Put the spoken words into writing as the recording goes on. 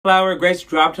Flower, Grace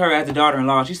dropped her as a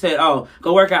daughter-in-law. She said, oh,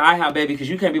 go work at IHOP, baby, because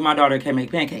you can't be my daughter and can't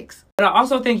make pancakes. But I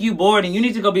also think you bored and you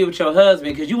need to go be with your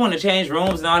husband because you want to change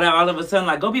rooms and all that all of a sudden.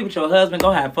 Like, go be with your husband,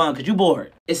 go have fun because you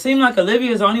bored. It seemed like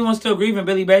Olivia is the only one still grieving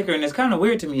Billy Baker, and it's kind of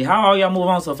weird to me. How all y'all move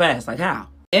on so fast? Like, how?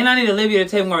 And I need Olivia to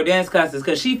take more dance classes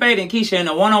because she fading Keisha, and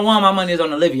the one-on-one, my money is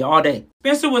on Olivia all day.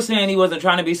 Spencer was saying he wasn't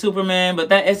trying to be Superman, but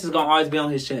that S is going to always be on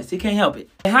his chest. He can't help it.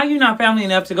 And how you not family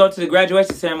enough to go to the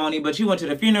graduation ceremony, but you went to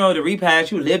the funeral, the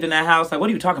repast, you lived in that house? Like, what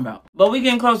are you talking about? But we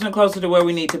getting closer and closer to where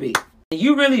we need to be.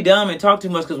 You really dumb and talk too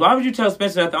much because why would you tell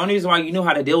Spencer that the only reason why you knew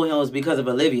how to deal with him was because of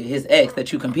Olivia, his ex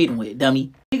that you competing with,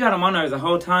 dummy? He got him on nerves the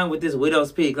whole time with this widow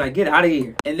speak. Like, get out of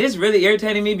here. And this really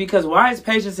irritated me because why is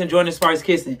Patience enjoying as far as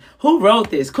kissing? Who wrote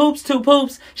this? Coops, two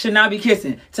poops should not be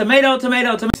kissing. Tomato,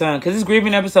 tomato, tomato. Son, because this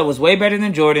grieving episode was way better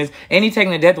than Jordan's, and he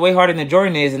taking the death way harder than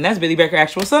Jordan is, and that's Billy Baker's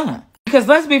actual son. Because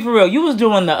let's be for real, you was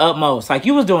doing the utmost. Like,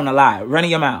 you was doing a lot, running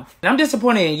your mouth. And I'm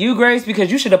disappointed in you, Grace,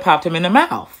 because you should have popped him in the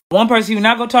mouth. One person you're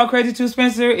not going to talk crazy to,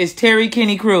 Spencer, is Terry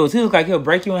Kenny Crews. He looks like he'll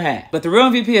break you in half. But the real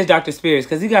MVP is Dr. Spears,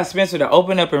 because he got Spencer to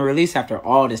open up and release after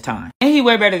all this time. And he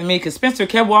way better than me, because Spencer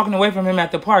kept walking away from him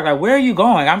at the park. Like, where are you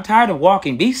going? I'm tired of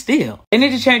walking. Be still. They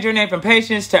need to change your name from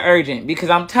Patience to Urgent, because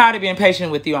I'm tired of being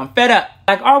patient with you. I'm fed up.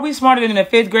 Like, are we smarter than a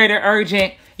 5th grader,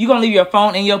 Urgent? You gonna leave your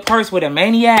phone in your purse with a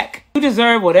maniac? You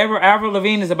deserve whatever Avril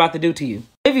Lavigne is about to do to you.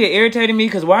 Olivia irritated me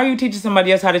because why are you teaching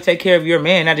somebody else how to take care of your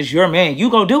man? That is your man.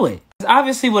 You go do it.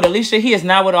 Obviously with Alicia, he is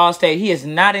not with Allstate. He is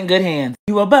not in good hands.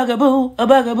 You a bugaboo, a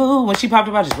bugaboo. When she popped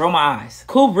up, I just rolled my eyes.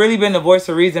 Coop really been the voice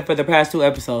of reason for the past 2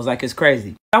 episodes. Like, it's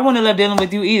crazy. I wouldn't love dealing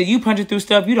with you either. You punching through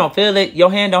stuff. You don't feel it. Your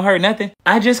hand don't hurt nothing.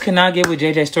 I just cannot get with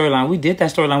JJ's storyline. We did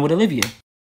that storyline with Olivia.